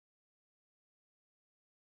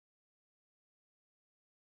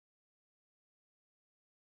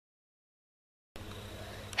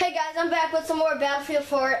guys, I'm back with some more Battlefield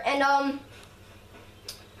 4, and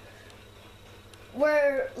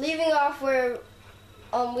we're leaving off where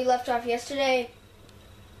we left off yesterday.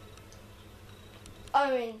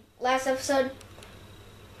 Last episode.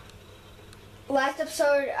 Last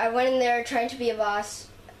episode, I went in there trying to be a boss,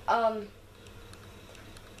 and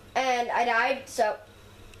I died, so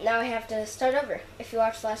now I have to start over. If you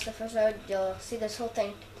watched last episode, you'll see this whole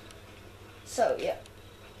thing. So, yeah.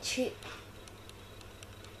 Cheat.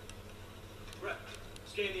 Rep,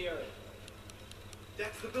 scan the area.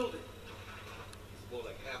 That's the building. It's more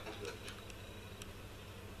like half the building.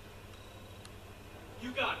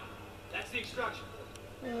 You got it. That's the extraction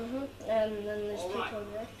point. And then there's people right.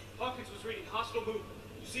 over there. Hawkins was reading hostile movement.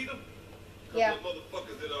 You see them? Yeah. Couple of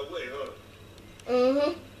motherfuckers in our way, huh?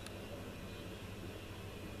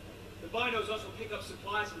 The binos also pick up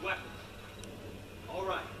supplies and weapons. All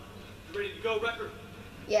right. You ready to go, Wrecker?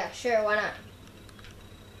 Yeah, sure, why not?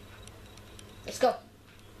 Let's go.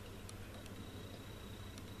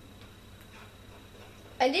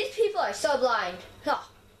 And these people are so blind. Huh.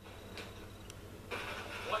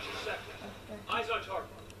 Watch your sector. Eyes on target.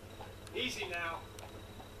 Easy now.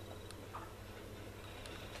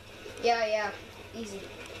 Yeah, easy.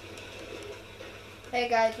 Hey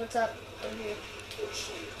guys, what's up? Over here.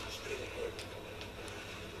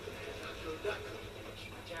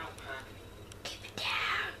 Keep it down.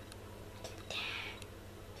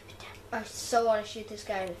 I so want to shoot this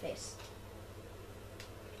guy in the face.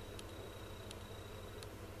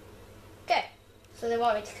 Okay, so they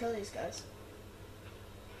want me to kill these guys.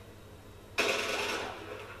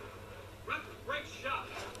 Great shot.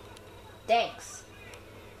 Thanks.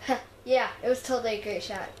 Yeah, it was totally a great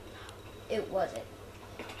shot. It wasn't.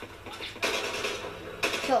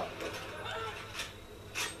 Kill.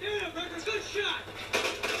 Yeah, Wrecker, good shot.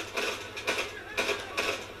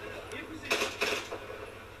 In position.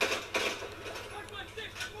 Watch my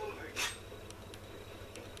six moving.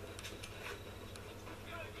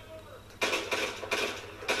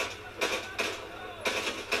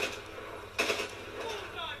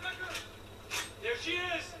 There she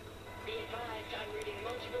is!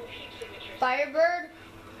 Firebird?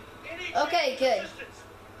 Okay, good.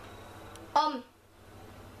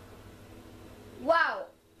 Wow.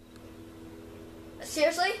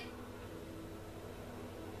 Seriously?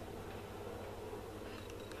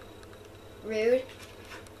 Rude.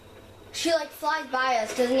 She like flies by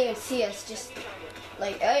us, doesn't even see us, just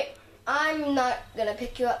like, hey, I'm not gonna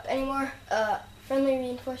pick you up anymore. Friendly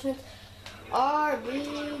reinforcements. Are we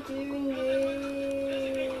doing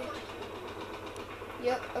it?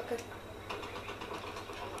 Yep, okay.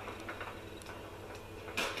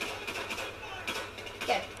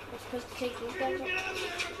 Okay, we're supposed to take these guys out.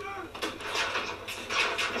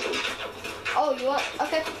 Oh, you want?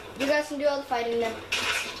 Okay, you guys can do all the fighting then.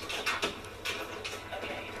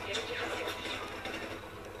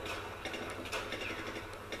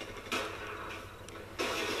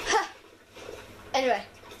 Anyway,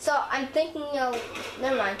 so I'm thinking of,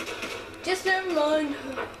 never mind. Just never mind.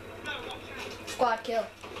 Squad kill.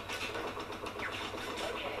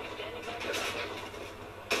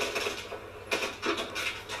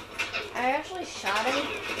 I actually shot him.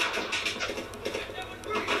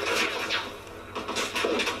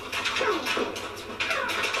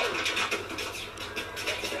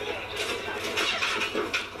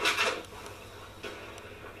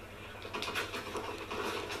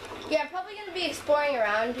 Yeah, I'm probably going to be exploring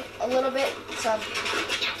around a little bit, so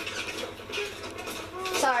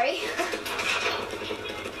sorry.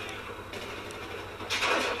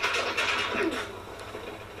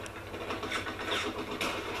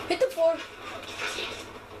 Hit the floor.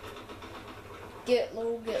 Get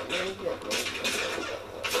low, get low, get low, get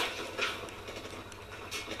low.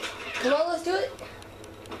 Come on, let's do it.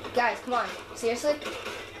 Guys, come on. Seriously?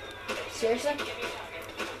 Seriously?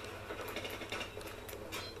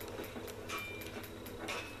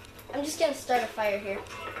 I'm just gonna start a fire here.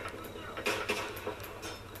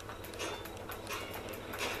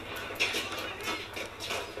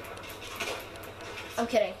 I'm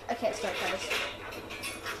kidding. I can't start fires.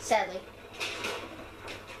 Sadly.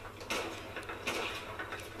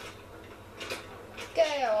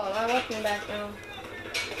 Okay, well, I'm looking back now.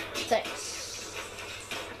 Thanks.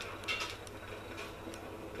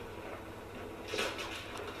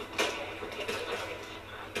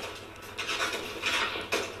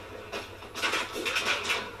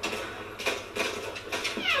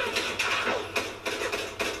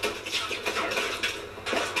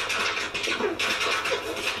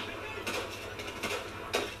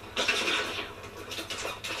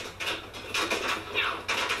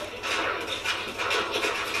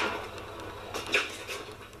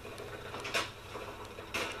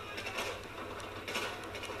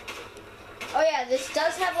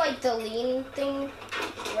 like the lean thing,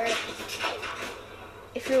 where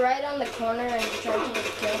if you're right on the corner and you're trying to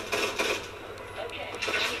kill,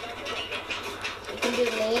 you can do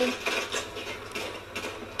lean.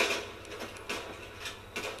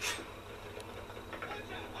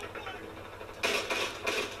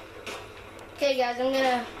 Okay guys, I'm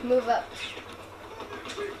gonna move up.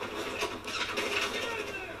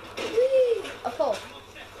 Whee! A pole.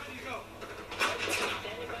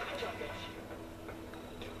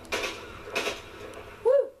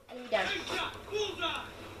 Woo! Enemy down.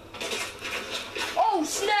 Oh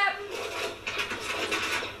snap!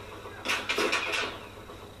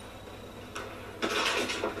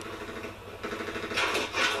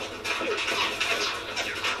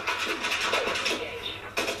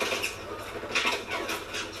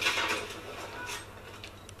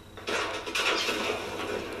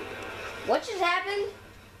 What just happened?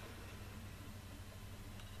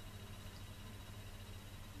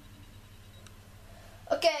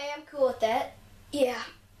 Okay, I'm cool with that. Yeah,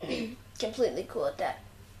 completely cool with that.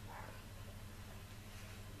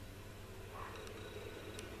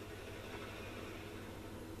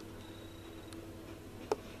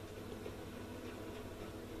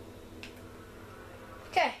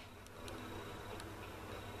 Okay.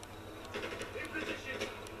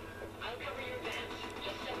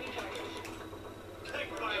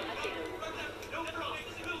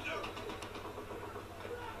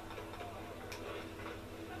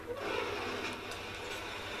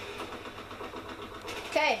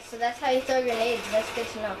 Okay, so that's how you throw grenades. That's good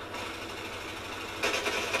to know.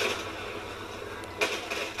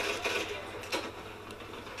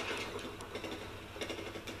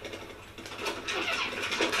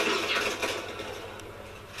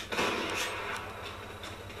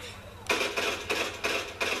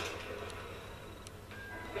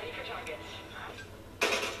 Ready for targets.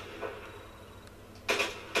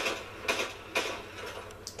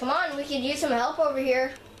 Come on, we could use some help over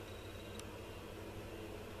here.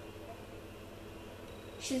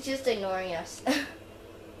 She's just ignoring us. Ready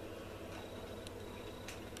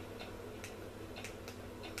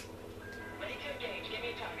to engage. Give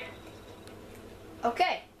me a target.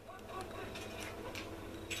 Okay.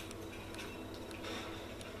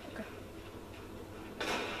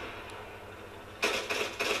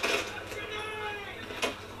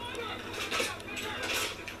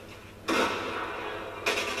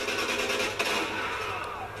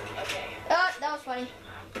 Oh, that was funny.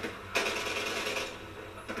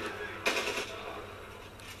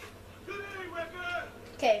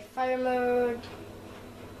 Okay, fire mode.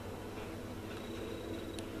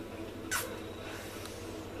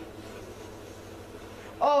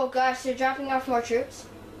 Oh gosh, they're dropping off more troops.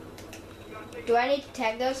 Do I need to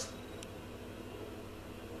tag those?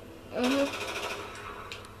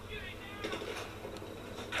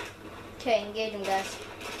 Okay, engage them, guys.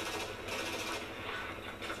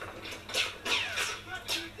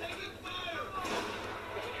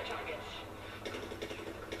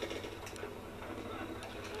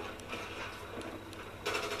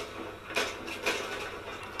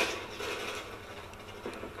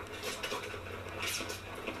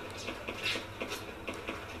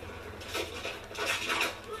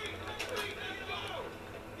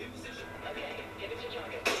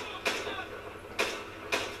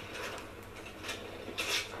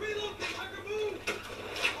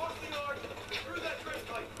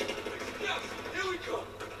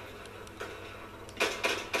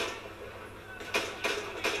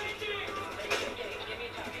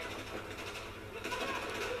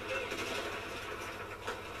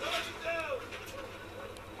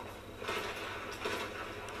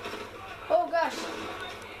 Oh gosh.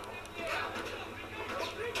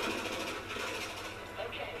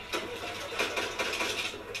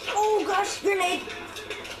 Oh gosh, grenade.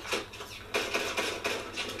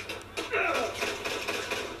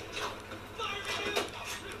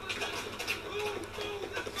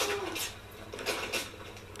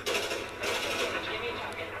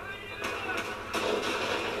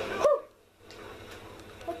 Whew.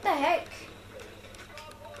 What the heck?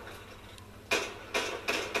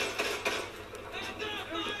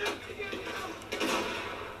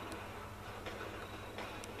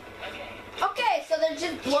 Okay, so they're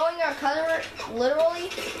just blowing our cover, literally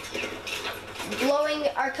blowing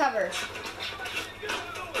our cover.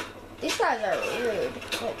 These guys are rude.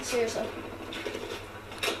 Like, seriously.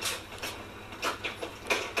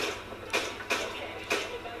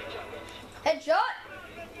 Headshot!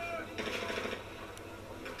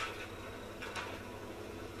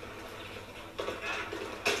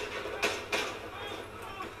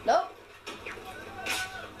 Nope.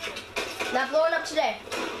 Not blowing up today.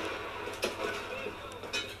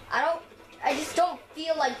 I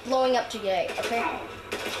feel like blowing up today, okay?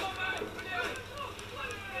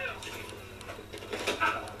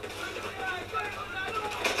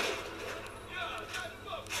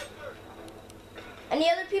 Any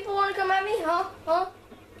other people want to come at me? Huh? Huh?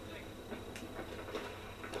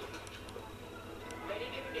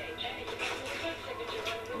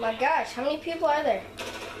 Oh my gosh, how many people are there?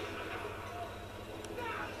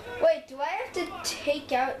 Wait, do I have to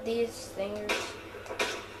take out these things?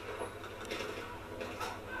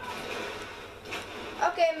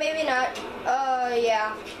 Okay, maybe not.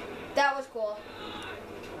 Yeah. That was cool.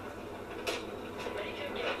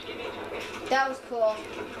 That was cool.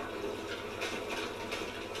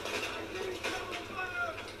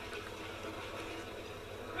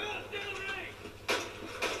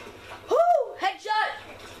 Whoo! Headshot!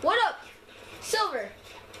 What up? Silver.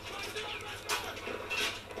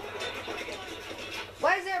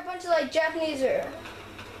 Why is there a bunch of like Japanese or...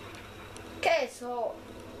 Okay, so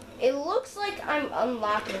it looks like I'm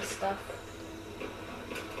unlocking stuff.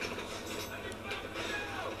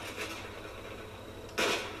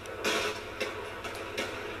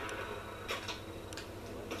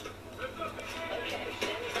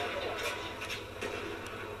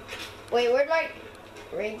 Wait, where'd my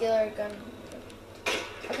regular gun?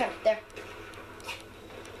 Okay, there.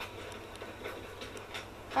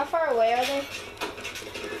 How far away are they?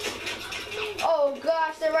 Oh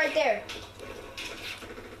gosh, they're right there.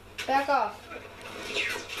 Back off.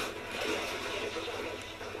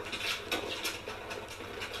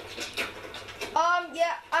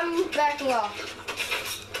 Yeah, I'm backing off.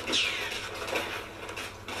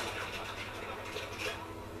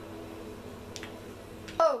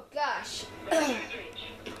 Oh gosh.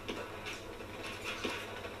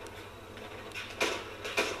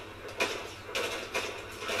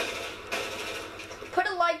 Put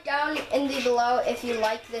a like down in the below if you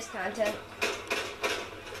like this content,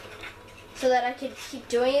 so that I can keep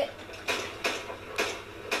doing it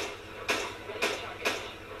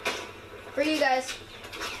for you guys.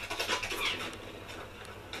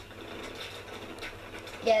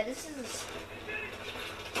 Yeah, this is...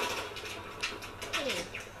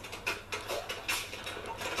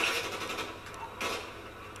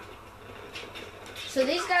 So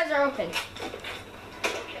these guys are open.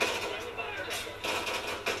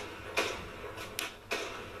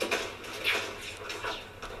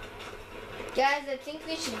 Guys, I think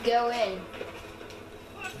we should go in.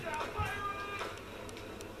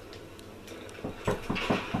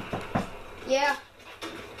 Yeah.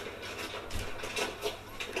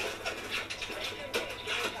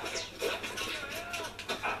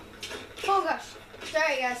 Oh gosh.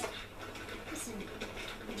 Sorry guys. Listen,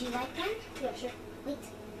 would you like that? Yeah, sure. Wait.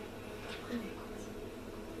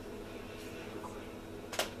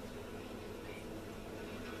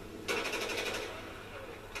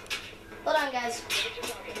 Hold on guys.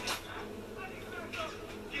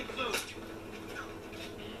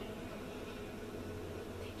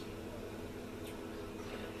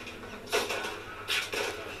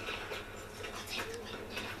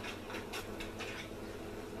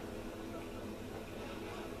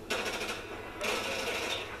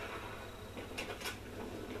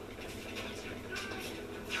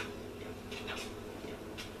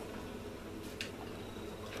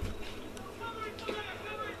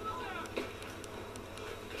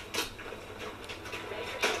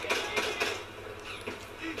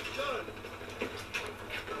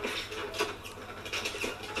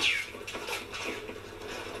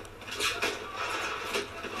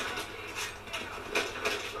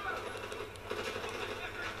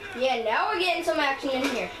 Yeah, now we're getting some action in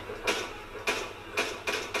here.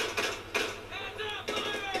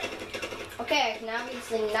 Okay, I can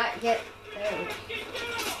obviously not get there.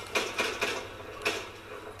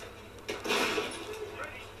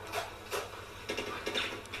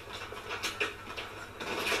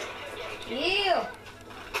 Ew!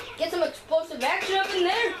 Get some explosive action up in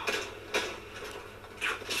there.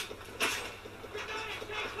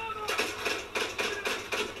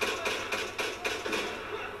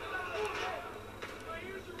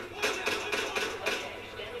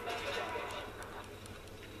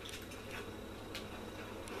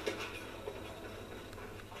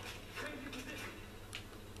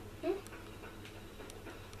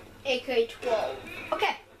 AK-12.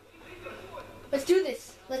 Okay. Let's do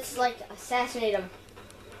this. Let's, like, assassinate him.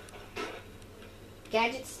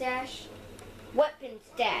 Gadget stash. Weapon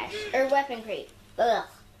stash. Or weapon crate. Ugh.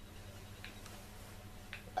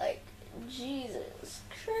 Like, Jesus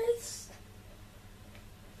Christ.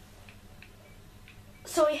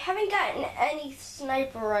 So we haven't gotten any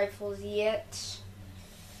sniper rifles yet.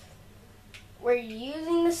 We're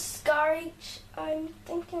using the Scar H, I'm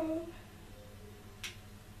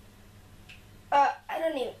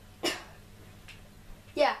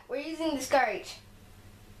scar each.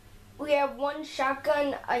 We have one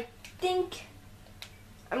shotgun. I think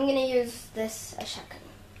I'm gonna use this as shotgun.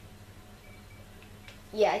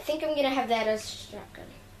 Yeah, I think I'm gonna have that as shotgun.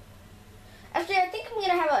 Actually, I think I'm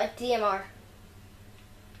gonna have a DMR.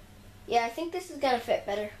 Yeah, I think this is gonna fit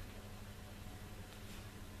better.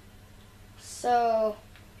 So,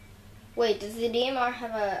 wait, does the DMR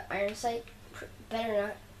have a iron sight? Better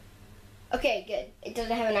not. Okay, good. It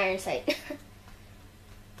doesn't have an iron sight.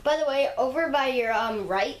 By the way, over by your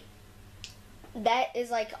right, that is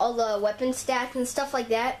like all the weapon stats and stuff like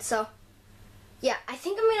that. So, yeah, I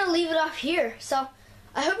think I'm gonna leave it off here. So,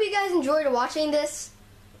 I hope you guys enjoyed watching this,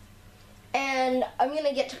 and I'm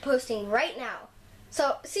gonna get to posting right now.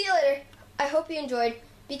 So, see you later. I hope you enjoyed.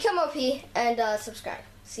 Become OP and subscribe.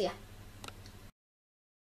 See ya.